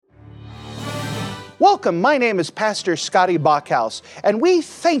Welcome, my name is Pastor Scotty Bachhaus, and we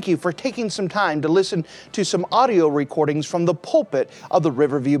thank you for taking some time to listen to some audio recordings from the pulpit of the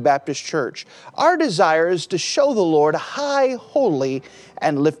Riverview Baptist Church. Our desire is to show the Lord high, holy,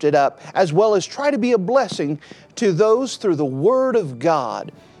 and lifted up, as well as try to be a blessing to those through the Word of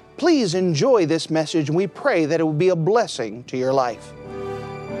God. Please enjoy this message, and we pray that it will be a blessing to your life.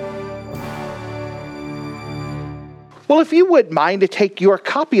 Well, if you wouldn't mind to take your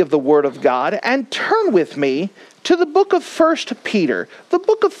copy of the Word of God and turn with me to the book of 1 Peter, the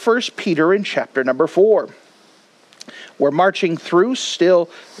book of 1 Peter in chapter number 4. We're marching through, still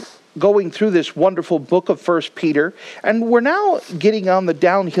going through this wonderful book of 1 Peter, and we're now getting on the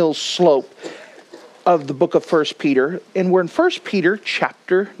downhill slope of the book of 1 Peter, and we're in 1 Peter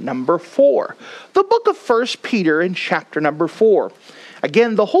chapter number 4. The book of 1 Peter in chapter number 4.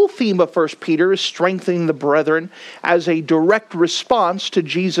 Again, the whole theme of 1 Peter is strengthening the brethren as a direct response to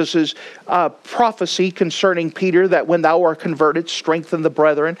Jesus' prophecy concerning Peter that when thou art converted, strengthen the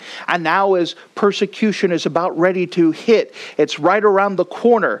brethren. And now as persecution is about ready to hit, it's right around the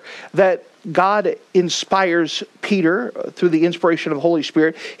corner that God inspires Peter through the inspiration of the Holy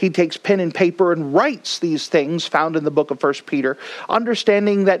Spirit. He takes pen and paper and writes these things found in the book of 1 Peter,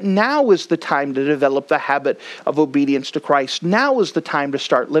 understanding that now is the time to develop the habit of obedience to Christ. Now is the time to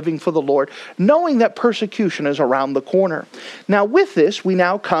start living for the Lord, knowing that persecution is around the corner. Now with this, we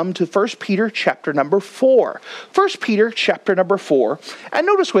now come to 1 Peter chapter number 4. 1 Peter chapter number 4, and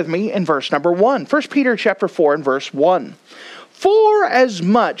notice with me in verse number 1. 1 Peter chapter 4 and verse 1. For as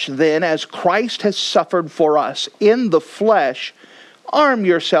much then as Christ has suffered for us in the flesh, arm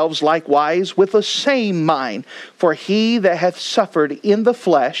yourselves likewise with the same mind. For he that hath suffered in the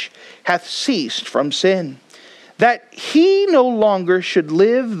flesh hath ceased from sin, that he no longer should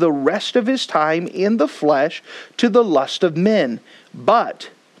live the rest of his time in the flesh to the lust of men, but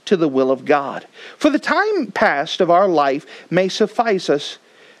to the will of God. For the time past of our life may suffice us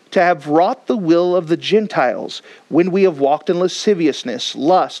to have wrought the will of the Gentiles, when we have walked in lasciviousness,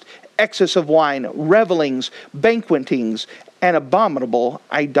 lust, excess of wine, revelings, banquetings, and abominable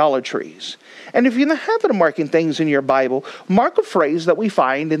idolatries. And if you're in the habit of marking things in your Bible, mark a phrase that we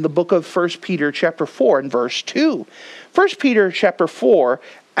find in the book of 1 Peter chapter 4 and verse 2. 1 Peter chapter 4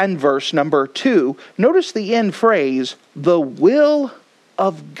 and verse number 2. Notice the end phrase, the will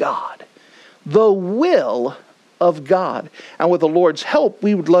of God. The will of God. And with the Lord's help,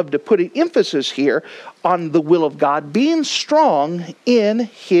 we would love to put an emphasis here on the will of God, being strong in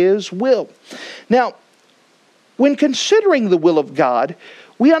His will. Now, when considering the will of God,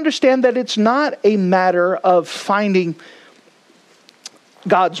 we understand that it's not a matter of finding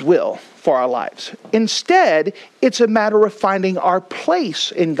God's will for our lives. Instead, it's a matter of finding our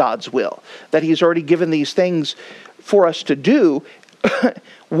place in God's will, that He's already given these things for us to do.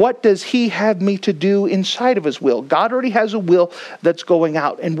 What does He have me to do inside of His will? God already has a will that's going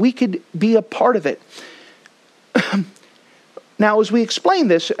out, and we could be a part of it. Now, as we explain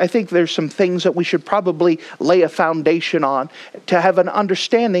this, I think there's some things that we should probably lay a foundation on to have an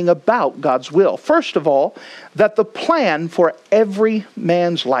understanding about God's will. First of all, that the plan for every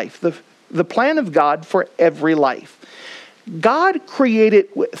man's life, the plan of God for every life. God created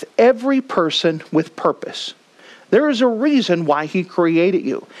with every person with purpose. There is a reason why He created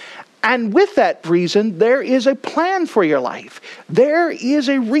you. And with that reason, there is a plan for your life. There is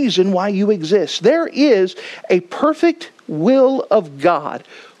a reason why you exist. There is a perfect will of God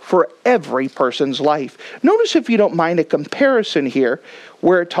for every person's life. Notice, if you don't mind, a comparison here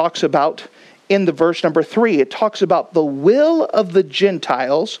where it talks about, in the verse number 3, it talks about the will of the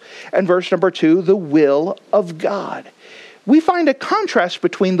Gentiles, and verse number 2, the will of God. We find a contrast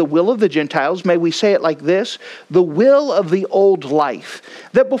between the will of the Gentiles, may we say it like this, the will of the old life.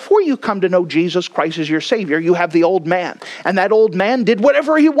 That before you come to know Jesus Christ as your Savior, you have the old man. And that old man did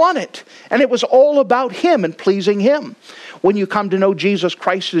whatever he wanted. And it was all about him and pleasing him. When you come to know Jesus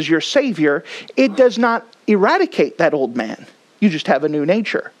Christ as your Savior, it does not eradicate that old man. You just have a new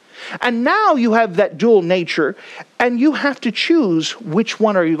nature. And now you have that dual nature, and you have to choose which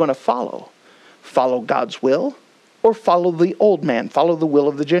one are you going to follow. Follow God's will, or follow the old man, follow the will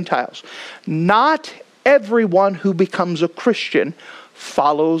of the Gentiles. Not everyone who becomes a Christian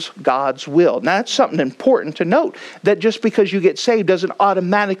follows God's will. Now, that's something important to note, that just because you get saved doesn't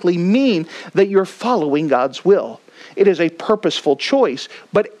automatically mean that you're following God's will. It is a purposeful choice,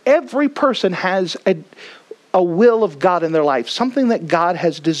 but every person has a will of God in their life, something that God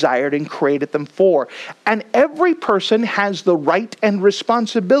has desired and created them for. And every person has the right and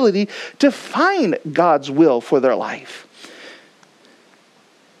responsibility to find God's will for their life.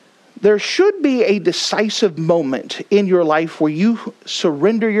 There should be a decisive moment in your life where you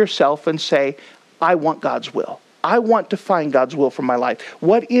surrender yourself and say, I want God's will. I want to find God's will for my life.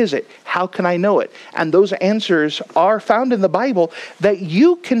 What is it? How can I know it? And those answers are found in the Bible, that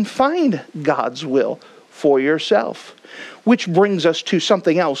you can find God's will for yourself. Which brings us to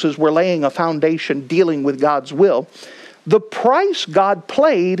something else as we're laying a foundation dealing with God's will. The price God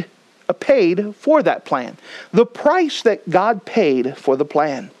paid for that plan. The price that God paid for the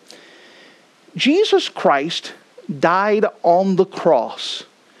plan. Jesus Christ died on the cross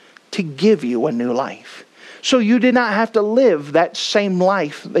to give you a new life. So you did not have to live that same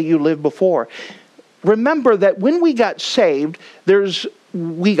life that you lived before. Remember that when we got saved,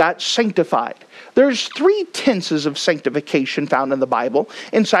 we got sanctified. There's 3 tenses of sanctification found in the Bible.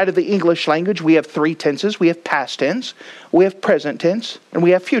 Inside of the English language, we have 3 tenses. We have past tense, we have present tense, and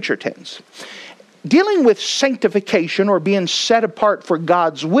we have future tense. Dealing with sanctification, or being set apart for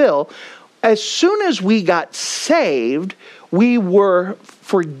God's will, as soon as we got saved, we were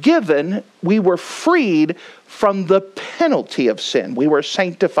forgiven, we were freed from the penalty of sin. We were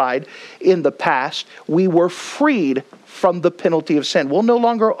sanctified in the past. We were freed from the penalty of sin. We'll no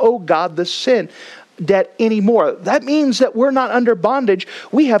longer owe God the sin debt anymore. That means that we're not under bondage.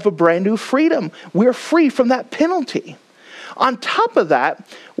 We have a brand new freedom. We're free from that penalty. On top of that,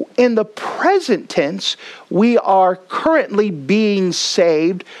 in the present tense, we are currently being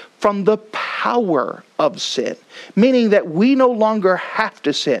saved from the power of sin, meaning that we no longer have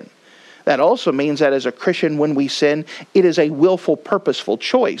to sin. That also means that as a Christian, when we sin, it is a willful, purposeful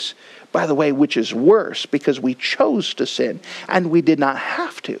choice. By the way, which is worse, because we chose to sin and we did not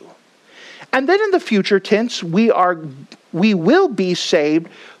have to. And then in the future tense, we will be saved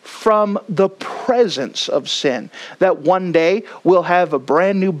from the presence of sin. That one day we'll have a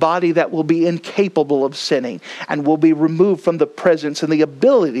brand new body that will be incapable of sinning and will be removed from the presence and the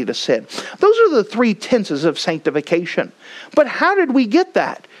ability to sin. Those are the 3 tenses of sanctification. But how did we get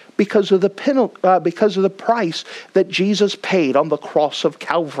that? Because of the price that Jesus paid on the cross of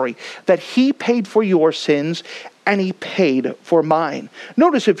Calvary, that He paid for your sins and He paid for mine.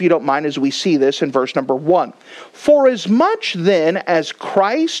 Notice, if you don't mind, as we see this in verse number 1. For as much then as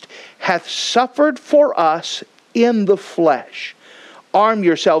Christ hath suffered for us in the flesh, arm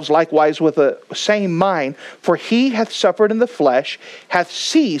yourselves likewise with the same mind, for He hath suffered in the flesh, hath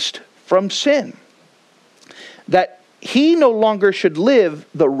ceased from sin, that He no longer should live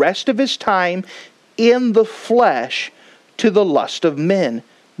the rest of His time in the flesh to the lust of men,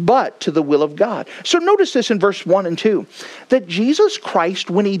 but to the will of God. So notice this in verse 1 and 2, that Jesus Christ,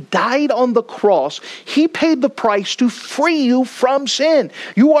 when He died on the cross, He paid the price to free you from sin.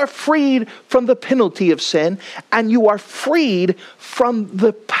 You are freed from the penalty of sin, and you are freed from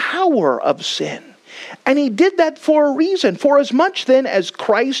the power of sin. And He did that for a reason. For as much then as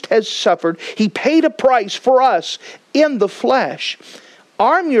Christ has suffered, He paid a price for us in the flesh.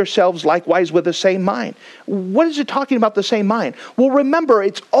 Arm yourselves likewise with the same mind. What is it talking about, the same mind? Well, remember,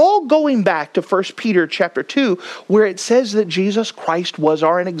 it's all going back to 1 Peter chapter 2, where it says that Jesus Christ was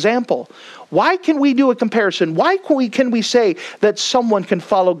our example. Why can we do a comparison? Why can we say that someone can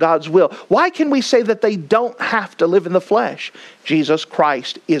follow God's will? Why can we say that they don't have to live in the flesh? Jesus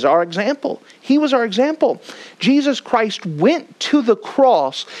Christ is our example. He was our example. Jesus Christ went to the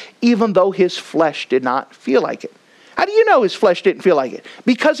cross even though His flesh did not feel like it. How do you know His flesh didn't feel like it?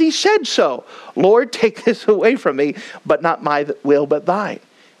 Because He said so. Lord, take this away from me, but not my will, but thine.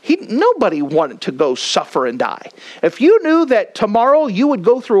 Nobody wanted to go suffer and die. If you knew that tomorrow you would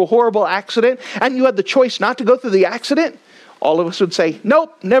go through a horrible accident and you had the choice not to go through the accident, all of us would say,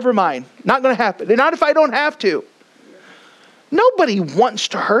 nope, never mind. Not going to happen. Not if I don't have to. Nobody wants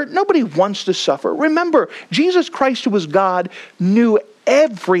to hurt. Nobody wants to suffer. Remember, Jesus Christ, who was God, knew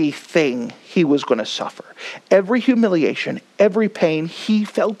everything He was going to suffer. Every humiliation, every pain, He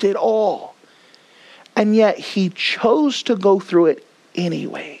felt it all. And yet He chose to go through it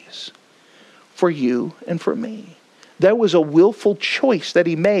anyways, for you and for me. There was a willful choice that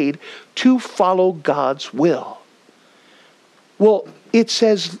He made to follow God's will. Well, it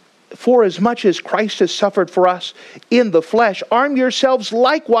says, for as much as Christ has suffered for us in the flesh, arm yourselves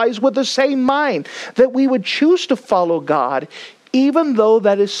likewise with the same mind, that we would choose to follow God, even though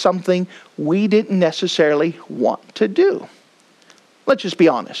that is something we didn't necessarily want to do. Let's just be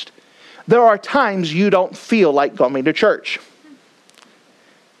honest. There are times you don't feel like going to church.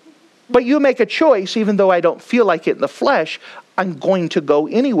 But you make a choice, even though I don't feel like it in the flesh, I'm going to go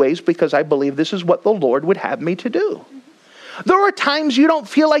anyways because I believe this is what the Lord would have me to do. There are times you don't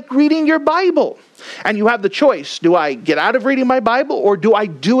feel like reading your Bible. And you have the choice. Do I get out of reading my Bible or do I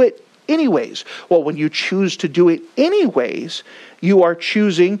do it anyways? Well, when you choose to do it anyways, you are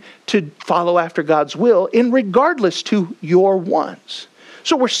choosing to follow after God's will in regardless to your wants.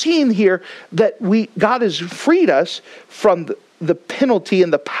 So we're seeing here that God has freed us from the penalty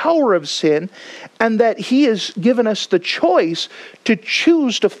and the power of sin, and that he has given us the choice to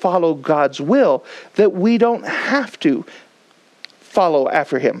choose to follow God's will, that we don't have to follow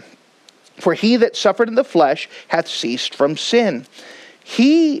after him. For he that suffered in the flesh hath ceased from sin,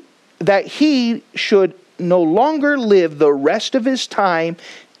 that he should no longer live the rest of his time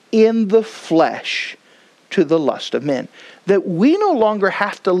in the flesh to the lust of men. That we no longer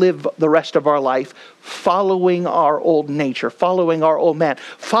have to live the rest of our life following our old nature, following our old man,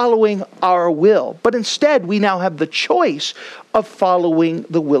 following our will. But instead, we now have the choice of following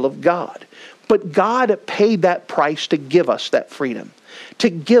the will of God. But God paid that price to give us that freedom, to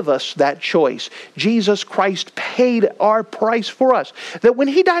give us that choice. Jesus Christ paid our price for us. That when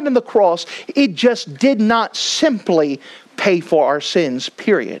he died on the cross, it just did not simply pay for our sins,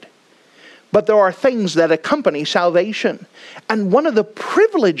 period. But there are things that accompany salvation. And one of the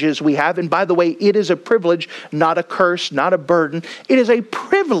privileges we have, and by the way, it is a privilege, not a curse, not a burden. It is a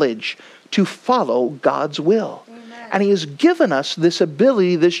privilege to follow God's will. Amen. And he has given us this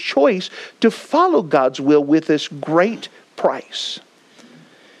ability, this choice to follow God's will with this great price.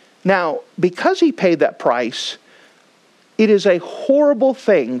 Now, because he paid that price, it is a horrible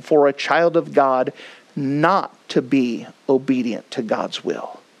thing for a child of God not to be obedient to God's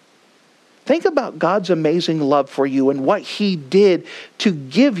will. Think about God's amazing love for you and what he did to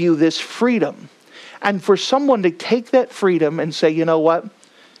give you this freedom. And for someone to take that freedom and say, you know what?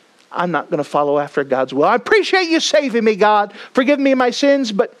 I'm not going to follow after God's will. I appreciate you saving me, God. Forgive me my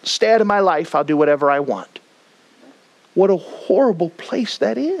sins, but stay out of my life. I'll do whatever I want. What a horrible place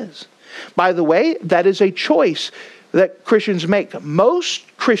that is. By the way, that is a choice that Christians make. Most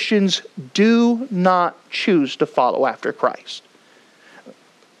Christians do not choose to follow after Christ.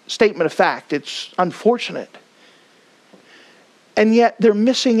 Statement of fact, it's unfortunate. And yet they're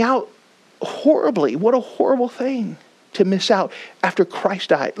missing out horribly. What a horrible thing to miss out after Christ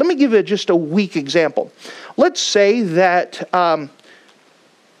died. Let me give you just a weak example. Let's say that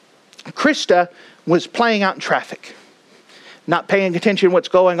Krista was playing out in traffic, not paying attention to what's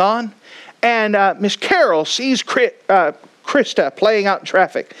going on, and Miss Carol sees Krista playing out in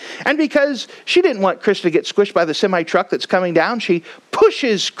traffic. And because she didn't want Krista to get squished by the semi-truck that's coming down, she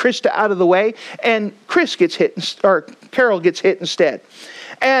pushes Krista out of the way, and Carol gets hit instead.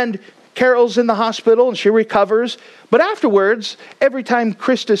 And Carol's in the hospital and she recovers. But afterwards, every time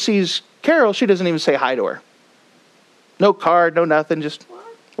Krista sees Carol, she doesn't even say hi to her. No card, no nothing, just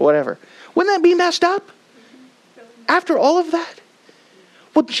whatever. Wouldn't that be messed up? After all of that?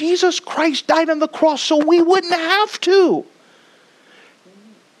 Well, Jesus Christ died on the cross so we wouldn't have to.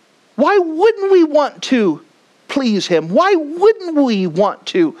 Why wouldn't we want to please him? Why wouldn't we want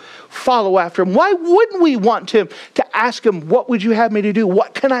to follow after him? Why wouldn't we want to ask him, what would you have me to do?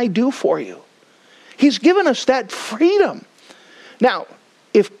 What can I do for you? He's given us that freedom. Now,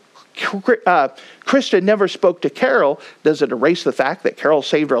 if Krista never spoke to Carol, does it erase the fact that Carol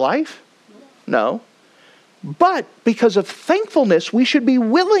saved her life? No. But because of thankfulness, we should be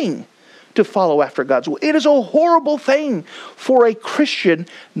willing to follow after God's will. It is a horrible thing for a Christian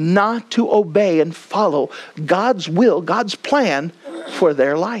not to obey and follow God's will, God's plan for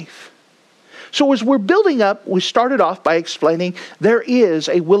their life. So as we're building up, we started off by explaining there is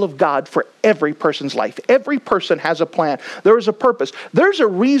a will of God for every person's life. Every person has a plan. There is a purpose. There's a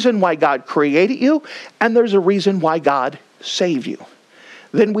reason why God created you, and there's a reason why God saved you.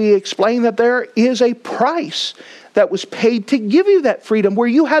 Then we explained that there is a price that was paid to give you that freedom, where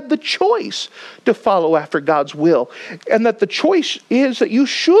you had the choice to follow after God's will. And that the choice is that you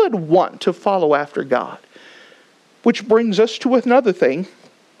should want to follow after God. Which brings us to another thing,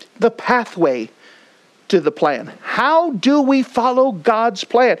 the pathway to the plan. How do we follow God's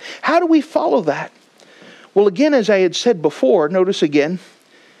plan? How do we follow that? Well, again, as I had said before, notice again,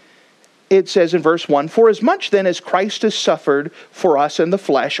 it says in verse 1, "For as much then as Christ has suffered for us in the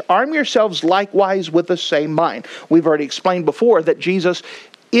flesh, arm yourselves likewise with the same mind." We've already explained before that Jesus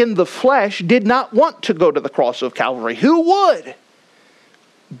in the flesh did not want to go to the cross of Calvary. Who would?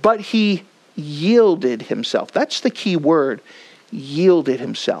 But he yielded himself. That's the key word, yielded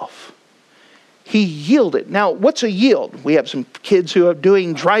himself. He yielded. Now, what's a yield? We have some kids who are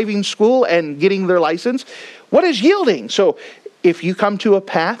doing driving school and getting their license. What is yielding? So if you come to a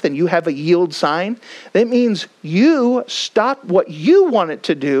path and you have a yield sign, that means you stop what you want it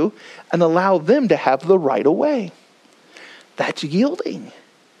to do and allow them to have the right of way. That's yielding.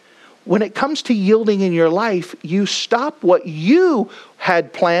 When it comes to yielding in your life, you stop what you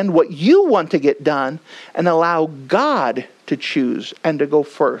had planned, what you want to get done, and allow God to choose and to go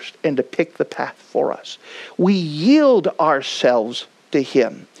first and to pick the path for us. We yield ourselves to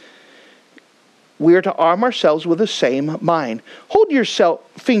him. We are to arm ourselves with the same mind. Hold your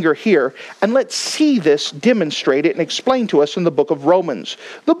finger here and let's see this demonstrated and explained to us in the book of Romans.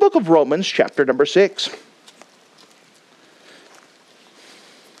 The book of Romans, chapter number 6.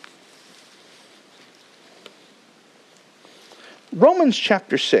 Romans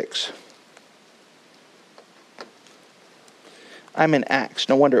chapter 6. I'm in Acts.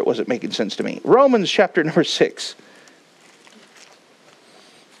 No wonder it wasn't making sense to me. Romans chapter number 6.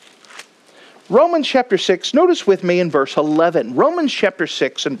 Romans chapter 6, notice with me in verse 11. Romans chapter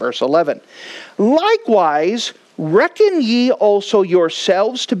 6 and verse 11. Likewise, reckon ye also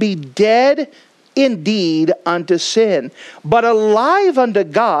yourselves to be dead indeed unto sin, but alive unto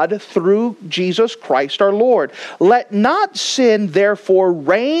God through Jesus Christ our Lord. Let not sin therefore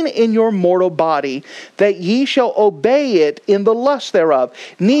reign in your mortal body, that ye shall obey it in the lust thereof.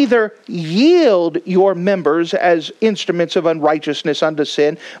 Neither yield your members as instruments of unrighteousness unto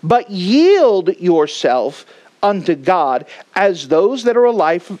sin, but yield yourself unto God as those that are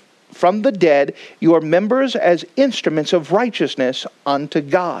alive from the dead, your members as instruments of righteousness unto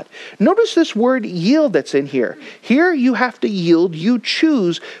God. Notice this word yield that's in here. Here you have to yield. You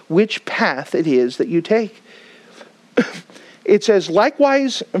choose which path it is that you take. It says,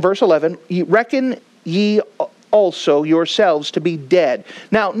 likewise, verse 11, reckon ye also yourselves to be dead.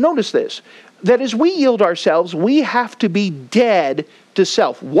 Now, notice this, that as we yield ourselves, we have to be dead to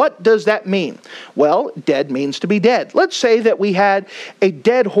self. What does that mean? Well, dead means to be dead. Let's say that we had a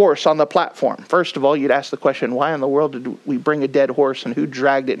dead horse on the platform. First of all, you'd ask the question, why in the world did we bring a dead horse and who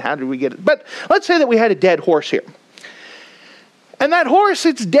dragged it and how did we get it? But let's say that we had a dead horse here. And that horse,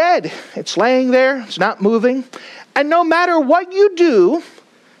 it's dead. It's laying there. It's not moving. And no matter what you do,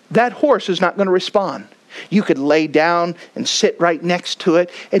 that horse is not going to respond. You could lay down and sit right next to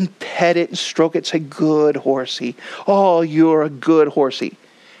it and pet it and stroke it, say, good horsey. Oh, you're a good horsey.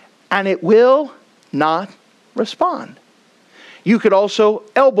 And it will not respond. You could also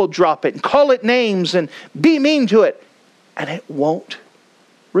elbow drop it and call it names and be mean to it. And it won't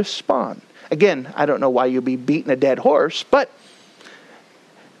respond. Again, I don't know why you'd be beating a dead horse, but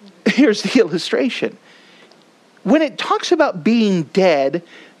here's the illustration. When it talks about being dead,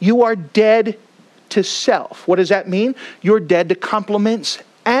 you are dead to self. What does that mean? You're dead to compliments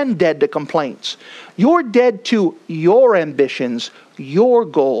and dead to complaints. You're dead to your ambitions, your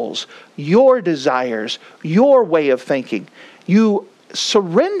goals, your desires, your way of thinking. You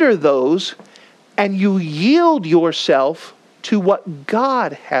surrender those and you yield yourself to what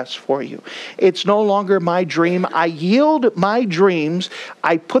God has for you. It's no longer my dream. I yield my dreams.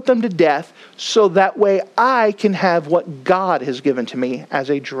 I put them to death so that way I can have what God has given to me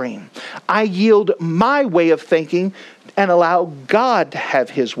as a dream. I yield my way of thinking and allow God to have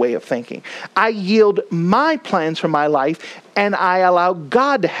his way of thinking. I yield my plans for my life and I allow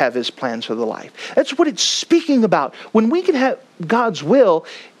God to have his plans for the life. That's what it's speaking about. When we can have God's will,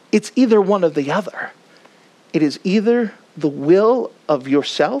 it's either one or the other. It is either the will of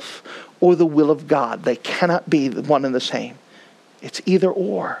yourself or the will of God. They cannot be the one and the same. It's either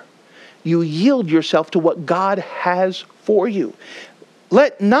or. You yield yourself to what God has for you.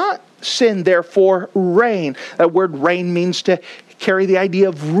 Let not sin therefore reign. That word reign means to carry the idea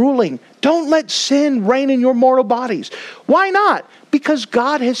of ruling. Don't let sin reign in your mortal bodies. Why not? Because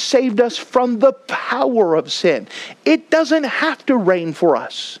God has saved us from the power of sin. It doesn't have to reign for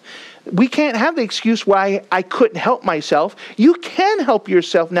us. We can't have the excuse why I couldn't help myself. You can help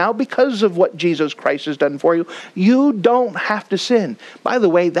yourself now because of what Jesus Christ has done for you. You don't have to sin. By the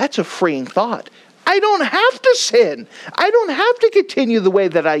way, that's a freeing thought. I don't have to sin. I don't have to continue the way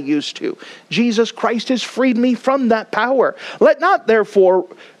that I used to. Jesus Christ has freed me from that power. Let not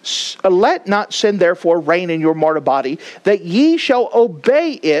sin therefore reign in your mortal body, that ye shall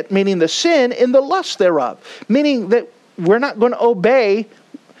obey it, meaning the sin, in the lust thereof. Meaning that we're not going to obey.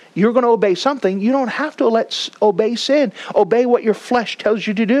 You're going to obey something. You don't have to obey sin. Obey what your flesh tells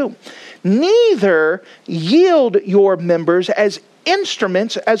you to do. Neither yield your members as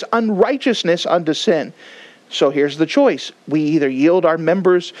instruments as unrighteousness unto sin. So here's the choice. We either yield our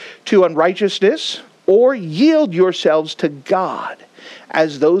members to unrighteousness or yield yourselves to God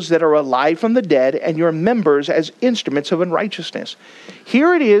as those that are alive from the dead and your members as instruments of unrighteousness.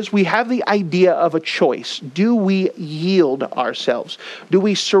 Here it is, we have the idea of a choice. Do we yield ourselves? Do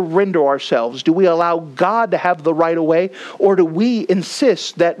we surrender ourselves? Do we allow God to have the right of way? Or do we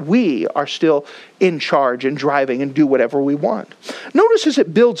insist that we are still in charge and driving and do whatever we want? Notice as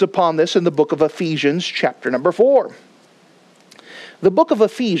it builds upon this in the book of Ephesians, chapter number 4. The book of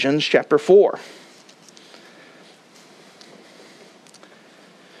Ephesians, chapter 4.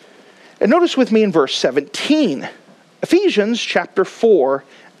 And notice with me in verse 17. Ephesians chapter 4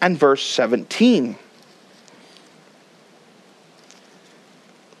 and verse 17.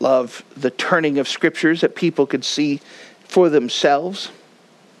 Love the turning of scriptures that people could see for themselves.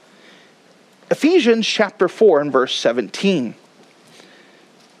 Ephesians chapter 4 and verse 17.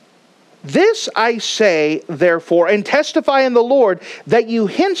 This I say, therefore, and testify in the Lord, that you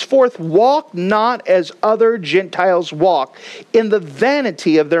henceforth walk not as other Gentiles walk, in the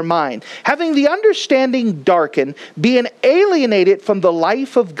vanity of their mind, having the understanding darkened, being alienated from the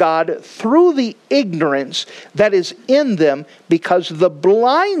life of God through the ignorance that is in them, because of the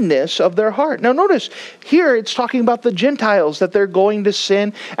blindness of their heart. Now notice, here it's talking about the Gentiles, that they're going to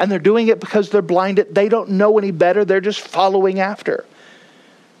sin, and they're doing it because they're blinded. They don't know any better. They're just following after.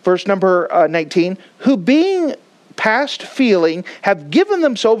 Verse number 19, who being past feeling have given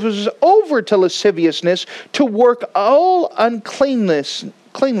themselves over to lasciviousness, to work all uncleanness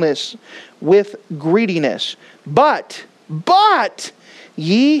with greediness. But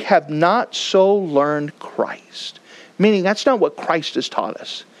ye have not so learned Christ. Meaning that's not what Christ has taught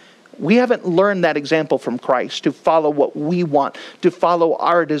us. We haven't learned that example from Christ to follow what we want, to follow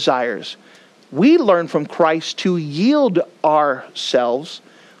our desires. We learn from Christ to yield ourselves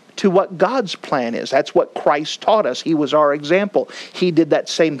to what God's plan is. That's what Christ taught us. He was our example. He did that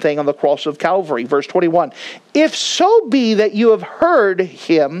same thing on the cross of Calvary. Verse 21, if so be that you have heard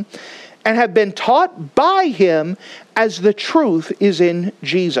him and have been taught by him as the truth is in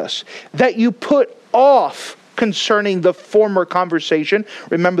Jesus, that you put off concerning the former conversation.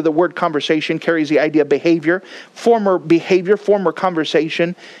 Remember, the word conversation carries the idea of behavior, former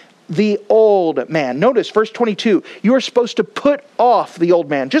conversation, the old man. Notice verse 22, you are supposed to put off the old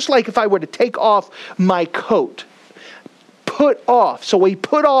man. Just like if I were to take off my coat. Put off. So we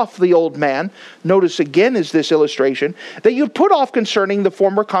put off the old man. Notice again is this illustration, that you put off concerning the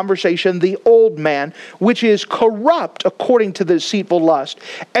former conversation, the old man, which is corrupt according to the deceitful lust,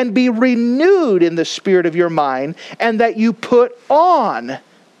 and be renewed in the spirit of your mind, and that you put on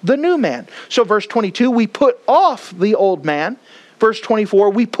the new man. So verse 22, we put off the old man. Verse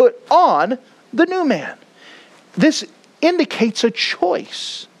 24, we put on the new man. This indicates a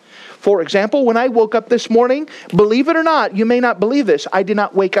choice. For example, when I woke up this morning, believe it or not, you may not believe this, I did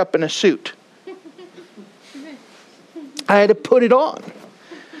not wake up in a suit. I had to put it on.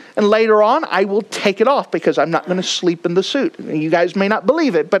 And later on, I will take it off because I'm not going to sleep in the suit. You guys may not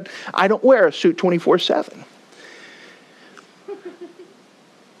believe it, but I don't wear a suit 24/7.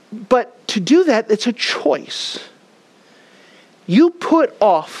 But to do that, it's a choice. You put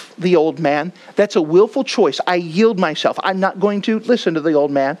off the old man. That's a willful choice. I yield myself. I'm not going to listen to the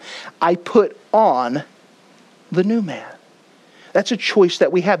old man. I put on the new man. That's a choice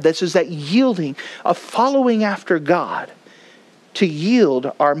that we have. This is that yielding of following after God, to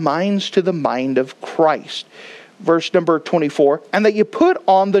yield our minds to the mind of Christ. Verse number 24, and that you put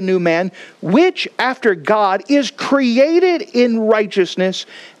on the new man, which after God is created in righteousness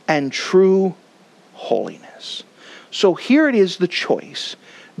and true holiness. So here it is, the choice.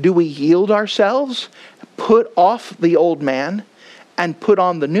 Do we yield ourselves, put off the old man, and put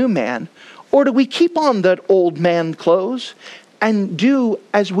on the new man? Or do we keep on that old man clothes and do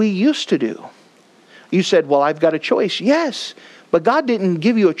as we used to do? You said, well, I've got a choice. Yes, but God didn't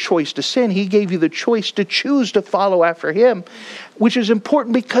give you a choice to sin. He gave you the choice to choose to follow after him, which is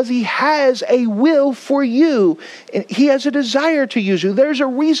important because he has a will for you. He has a desire to use you. There's a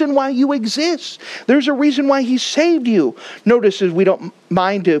reason why you exist. There's a reason why he saved you. Notice, as we don't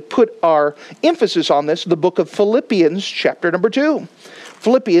mind to put our emphasis on this, the book of Philippians chapter number 2.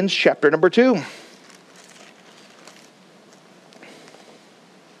 Philippians chapter number 2.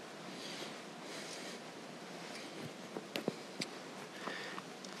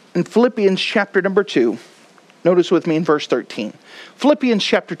 In Philippians chapter number 2, notice with me in verse 13. Philippians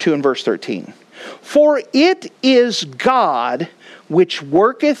chapter 2 and verse 13. For it is God which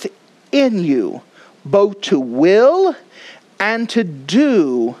worketh in you, both to will and to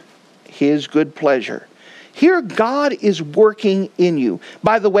do his good pleasure. Here God is working in you.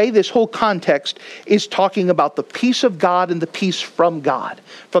 By the way, this whole context is talking about the peace of God and the peace from God,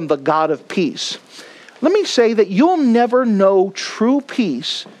 from the God of peace. Let me say that you'll never know true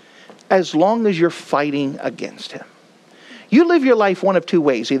peace as long as you're fighting against him. You live your life one of two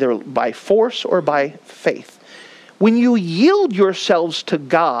ways, either by force or by faith. When you yield yourselves to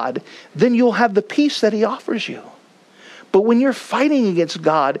God, then you'll have the peace that he offers you. But when you're fighting against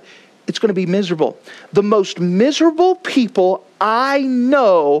God, it's going to be miserable. The most miserable people I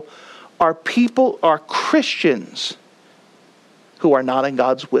know are Christians who are not in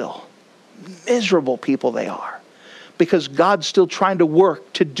God's will. Miserable people they are. because God's still trying to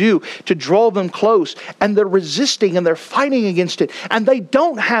work, to draw them close. And they're resisting and they're fighting against it. And they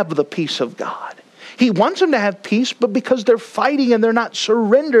don't have the peace of God. He wants them to have peace, but because they're fighting and they're not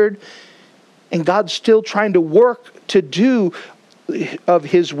surrendered, and God's still trying to work to do of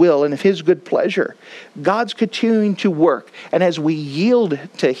His will and of His good pleasure, God's continuing to work. And as we yield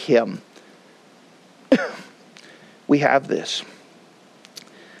to Him, we have this.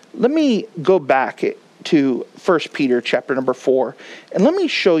 Let me go back to 1 Peter chapter number 4, and let me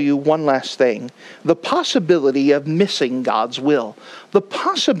show you one last thing. The possibility of missing God's will. The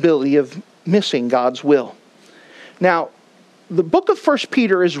possibility of missing God's will. Now, the book of 1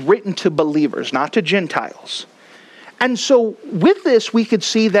 Peter is written to believers, not to Gentiles. And so with this, we could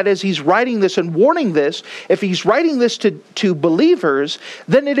see that as he's writing this and warning this, if he's writing this to believers,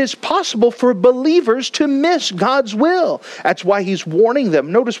 then it is possible for believers to miss God's will. That's why he's warning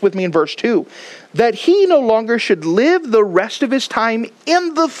them. Notice with me in verse 2, that he no longer should live the rest of his time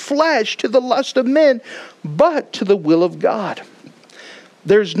in the flesh to the lust of men, but to the will of God.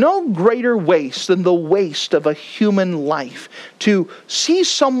 There's no greater waste than the waste of a human life, to see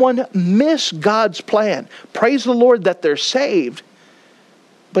someone miss God's plan. Praise the Lord that they're saved,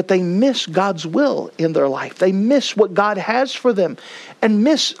 but they miss God's will in their life. They miss what God has for them and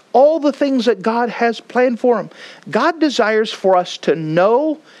miss all the things that God has planned for them. God desires for us to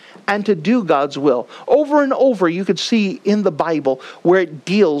know and to do God's will. Over and over, you could see in the Bible where it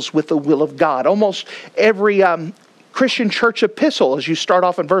deals with the will of God. Almost every Christian church epistle, as you start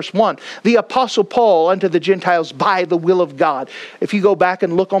off in verse 1, the Apostle Paul unto the Gentiles by the will of God. If you go back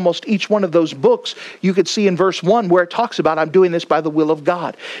and look almost each one of those books, you could see in verse 1 where it talks about, I'm doing this by the will of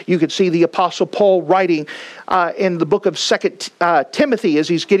God. You could see the Apostle Paul writing in the book of 2 Timothy as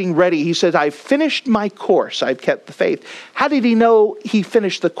he's getting ready. He says, I've finished my course. I've kept the faith. How did he know he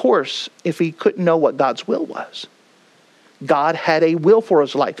finished the course if he couldn't know what God's will was? God had a will for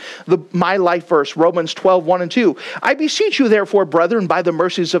his life. My life verse, Romans 12, 1 and 2. I beseech you, therefore, brethren, by the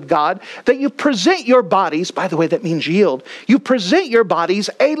mercies of God, that you present your bodies, by the way, that means yield. You present your bodies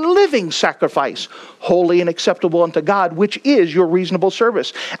a living sacrifice, holy and acceptable unto God, which is your reasonable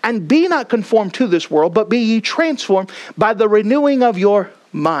service. And be not conformed to this world, but be ye transformed by the renewing of your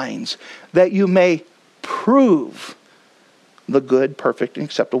minds, that you may prove the good, perfect, and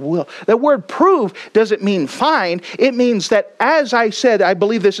acceptable will. That word prove doesn't mean find. It means that as I said, I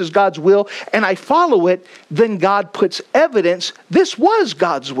believe this is God's will, and I follow it, then God puts evidence, this was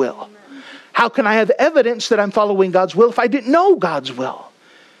God's will. How can I have evidence that I'm following God's will if I didn't know God's will?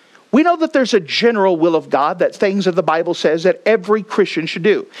 We know that there's a general will of God, that things that the Bible says that every Christian should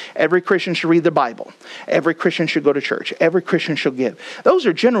do. Every Christian should read the Bible. Every Christian should go to church. Every Christian should give. Those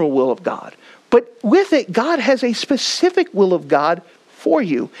are general will of God. But with it, God has a specific will of God for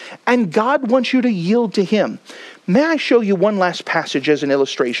you. And God wants you to yield to Him. May I show you one last passage as an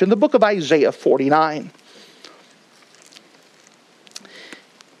illustration? The book of Isaiah 49.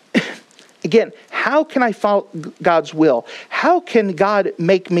 Again, how can I follow God's will? How can God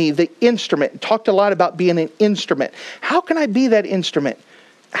make me the instrument? Talked a lot about being an instrument. How can I be that instrument?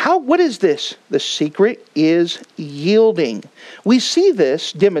 What is this? The secret is yielding. We see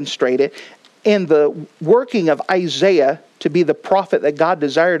this demonstrated in the working of Isaiah to be the prophet that God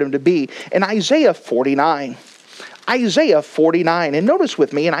desired him to be in Isaiah 49. Isaiah 49. And notice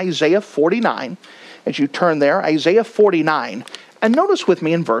with me in Isaiah 49, as you turn there, Isaiah 49, and notice with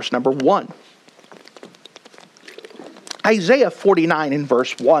me in verse number 1. Isaiah 49 in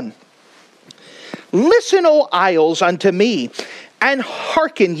verse 1. Listen, O isles, unto me, and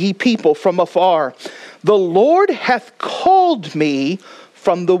hearken, ye people from afar. The Lord hath called me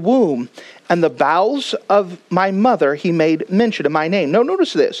from the womb, and the bowels of my mother he made mention of my name. Now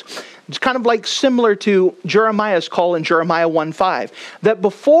notice this. It's kind of like similar to Jeremiah's call in Jeremiah 1:5. That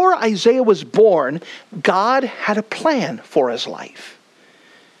before Isaiah was born, God had a plan for his life.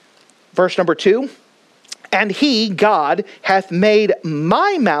 Verse number 2. And he, God, hath made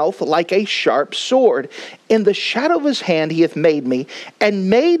my mouth like a sharp sword. In the shadow of his hand he hath made me, and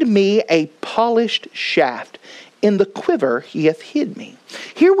made me a polished shaft. In the quiver he hath hid me.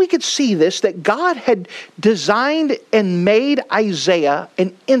 Here we could see this, that God had designed and made Isaiah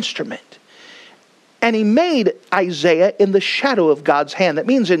an instrument. And he made Isaiah in the shadow of God's hand. That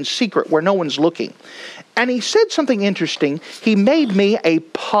means in secret where no one's looking. And he said something interesting. He made me a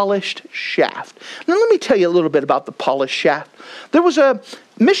polished shaft. Now let me tell you a little bit about the polished shaft. There was a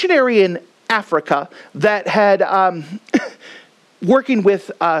missionary in Africa that had working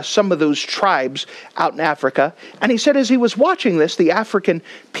with some of those tribes out in Africa. And he said as he was watching this, the African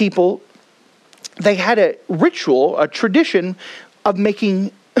people, they had a ritual, a tradition of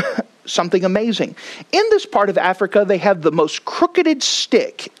making something amazing. In this part of Africa, they have the most crooked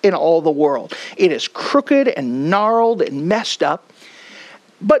stick in all the world. It is crooked and gnarled and messed up.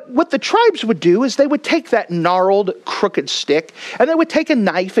 But what the tribes would do is they would take that gnarled, crooked stick, and they would take a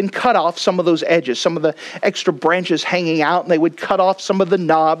knife and cut off some of those edges, some of the extra branches hanging out, and they would cut off some of the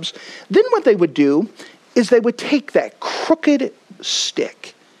knobs. Then what they would do is they would take that crooked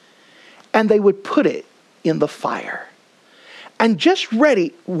stick and they would put it in the fire. And just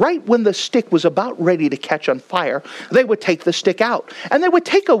right when the stick was about ready to catch on fire, they would take the stick out. And they would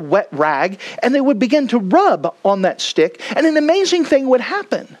take a wet rag and they would begin to rub on that stick. And an amazing thing would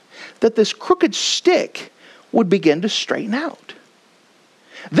happen, that this crooked stick would begin to straighten out.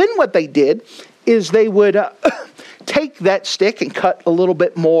 Then what they did is they would take that stick and cut a little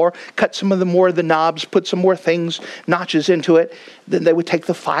bit more, cut some of the more of the knobs, put some more notches into it. Then they would take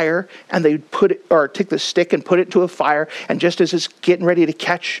the fire and they would take the stick and put it to a fire. And just as it's getting ready to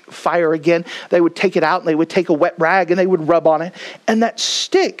catch fire again, they would take it out and they would take a wet rag and they would rub on it. And that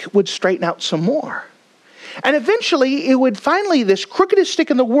stick would straighten out some more. And eventually this crookedest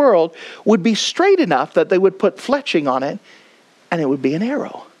stick in the world would be straight enough that they would put fletching on it and it would be an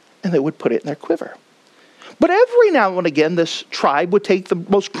arrow. And they would put it in their quiver. But every now and again, this tribe would take the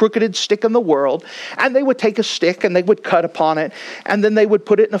most crooked stick in the world, and they would take a stick and they would cut upon it, and then they would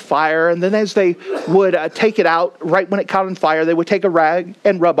put it in a fire, and then as they would take it out, right when it caught on fire, they would take a rag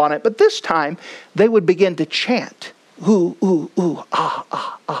and rub on it. But this time, they would begin to chant, ooh, ooh, ooh, ah,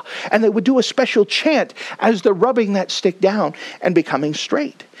 ah, ah. And they would do a special chant as they're rubbing that stick down and becoming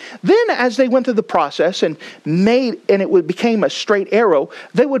straight. Then as they went through the process and became a straight arrow,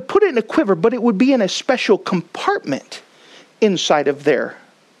 they would put it in a quiver, but it would be in a special compartment inside of their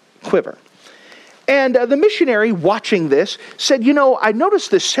quiver. And the missionary watching this said, I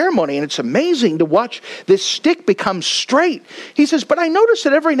noticed this ceremony and it's amazing to watch this stick become straight. He says, but I noticed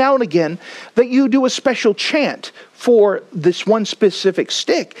that every now and again that you do a special chant for this one specific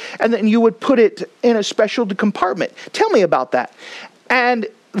stick, and then you would put it in a special compartment. Tell me about that. And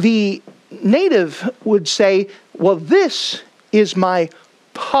the native would say, well, this is my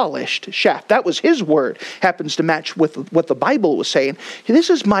polished shaft. That was his word. Happens to match with what the Bible was saying. This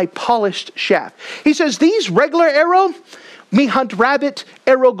is my polished shaft. He says, these regular arrow, me hunt rabbit,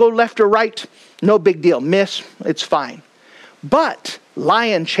 arrow go left or right, no big deal. Miss, it's fine. But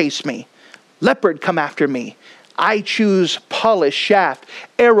lion chase me, leopard come after me. I choose polished shaft.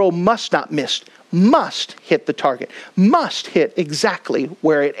 Arrow must not miss. Must hit the target, must hit exactly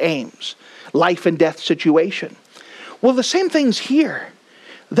where it aims. Life and death situation. Well, the same thing's here.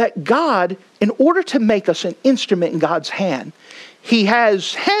 That God, in order to make us an instrument in God's hand, He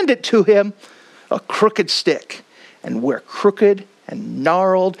has handed to Him a crooked stick. And we're crooked and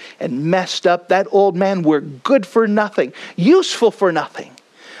gnarled and messed up. That old man, we're good for nothing, useful for nothing.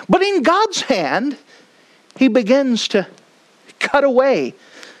 But in God's hand, He begins to cut away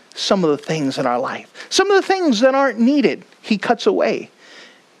some of the things in our life. Some of the things that aren't needed, He cuts away.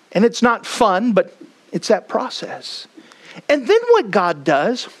 And it's not fun, but it's that process. And then what God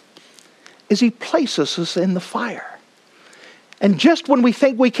does is He places us in the fire. And just when we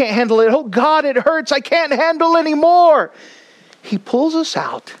think we can't handle it, oh God, it hurts, I can't handle anymore. He pulls us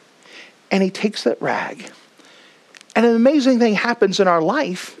out and He takes that rag. And an amazing thing happens in our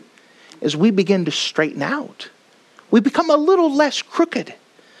life as we begin to straighten out. We become a little less crooked,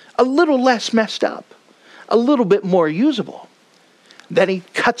 a little less messed up, a little bit more usable. Then He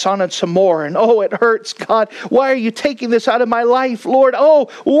cuts on it some more, and oh, it hurts, God. Why are you taking this out of my life, Lord? Oh,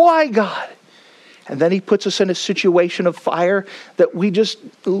 why, God? And then He puts us in a situation of fire that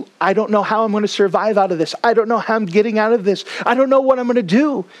I don't know how I'm going to survive out of this. I don't know how I'm getting out of this. I don't know what I'm going to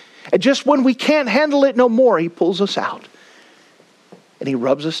do. And just when we can't handle it no more, He pulls us out. And He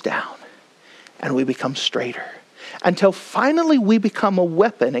rubs us down. And we become straighter. Until finally we become a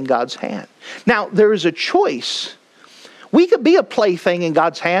weapon in God's hand. Now, there is a choice. We could be a plaything in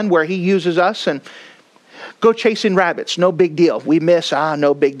God's hand where He uses us and go chasing rabbits. No big deal. We miss.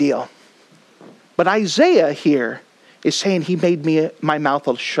 No big deal. But Isaiah here is saying He made my mouth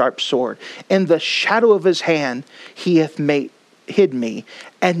a sharp sword. In the shadow of His hand, He hath hid me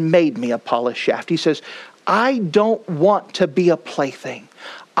and made me a polished shaft. He says, I don't want to be a plaything.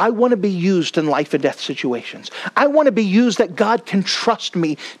 I want to be used in life and death situations. I want to be used that God can trust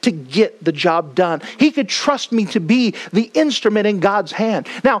me to get the job done. He could trust me to be the instrument in God's hand.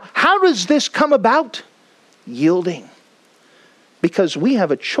 Now, how does this come about? Yielding. Because we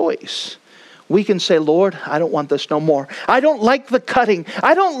have a choice. We can say, Lord, I don't want this no more. I don't like the cutting.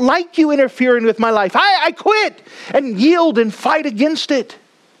 I don't like you interfering with my life. I quit and yield and fight against it.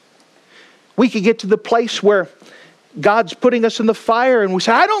 We could get to the place where God's putting us in the fire and we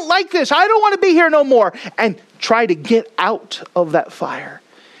say, I don't like this. I don't want to be here no more. And try to get out of that fire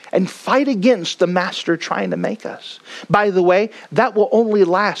and fight against the master trying to make us. By the way, that will only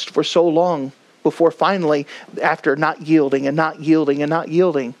last for so long before finally, after not yielding and not yielding and not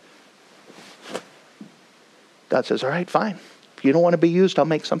yielding, God says, all right, fine. If you don't want to be used, I'll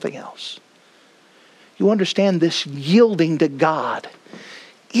make something else. You understand, this yielding to God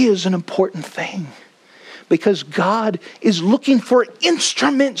is an important thing. Because God is looking for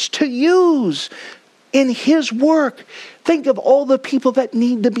instruments to use in His work. Think of all the people that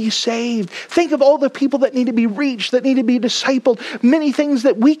need to be saved. Think of all the people that need to be reached, that need to be discipled. Many things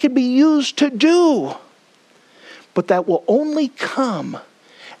that we could be used to do. But that will only come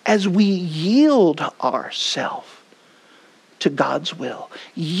as we yield ourselves to God's will.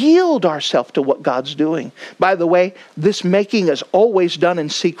 Yield ourselves to what God's doing. By the way, this making is always done in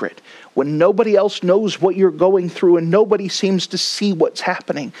secret. When nobody else knows what you're going through and nobody seems to see what's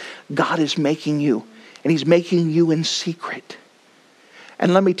happening, God is making you. And He's making you in secret.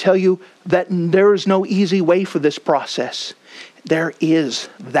 And let me tell you that there is no easy way for this process. There is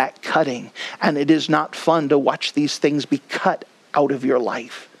that cutting. And it is not fun to watch these things be cut out of your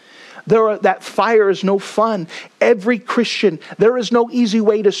life. That fire is no fun. Every Christian, there is no easy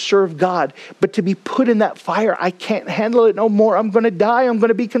way to serve God. But to be put in that fire, I can't handle it no more. I'm going to die. I'm going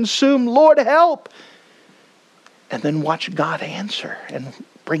to be consumed. Lord, help. And then watch God answer and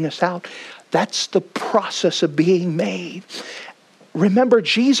bring us out. That's the process of being made. Remember,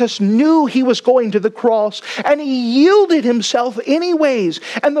 Jesus knew He was going to the cross and He yielded Himself anyways.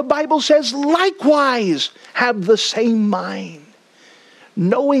 And the Bible says, likewise, have the same mind.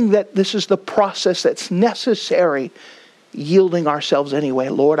 Knowing that this is the process that's necessary, yielding ourselves anyway.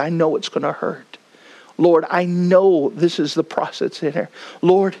 Lord, I know it's going to hurt. Lord, I know this is the process in here.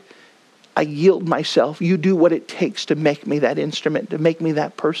 Lord, I yield myself. You do what it takes to make me that instrument, to make me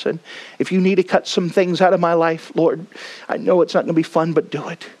that person. If you need to cut some things out of my life, Lord, I know it's not going to be fun, but do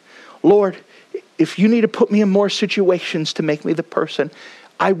it. Lord, if you need to put me in more situations to make me the person,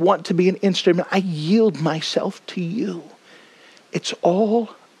 I want to be an instrument. I yield myself to you. It's all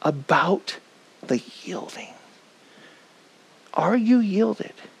about the yielding. Are you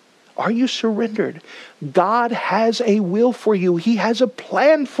yielded? Are you surrendered? God has a will for you. He has a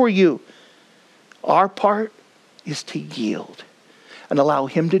plan for you. Our part is to yield and allow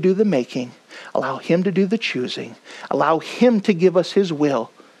Him to do the making, allow Him to do the choosing, allow Him to give us His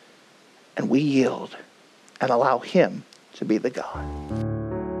will, and we yield and allow Him to be the God.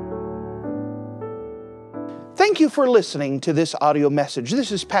 Thank you for listening to this audio message.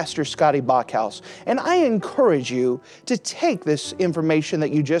 This is Pastor Scotty Bachhaus, and I encourage you to take this information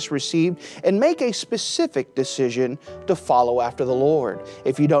that you just received and make a specific decision to follow after the Lord.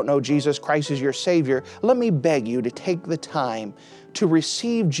 If you don't know Jesus Christ as your Savior, let me beg you to take the time to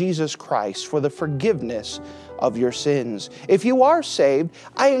receive Jesus Christ for the forgiveness of your sins. If you are saved,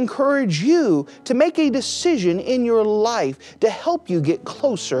 I encourage you to make a decision in your life to help you get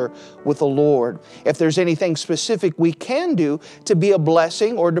closer with the Lord. If there's anything specific we can do to be a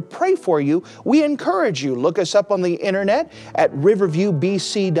blessing or to pray for you, we encourage you. Look us up on the internet at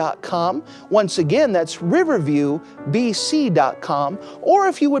riverviewbc.com. Once again, that's riverviewbc.com. Or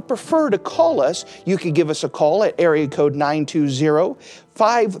if you would prefer to call us, you could give us a call at area code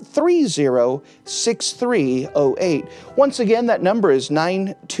 920-530-6308. Once again, that number is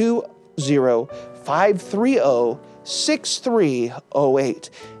 920-530-6308.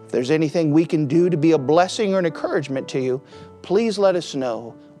 If there's anything we can do to be a blessing or an encouragement to you, please let us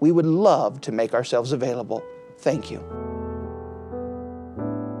know. We would love to make ourselves available. Thank you.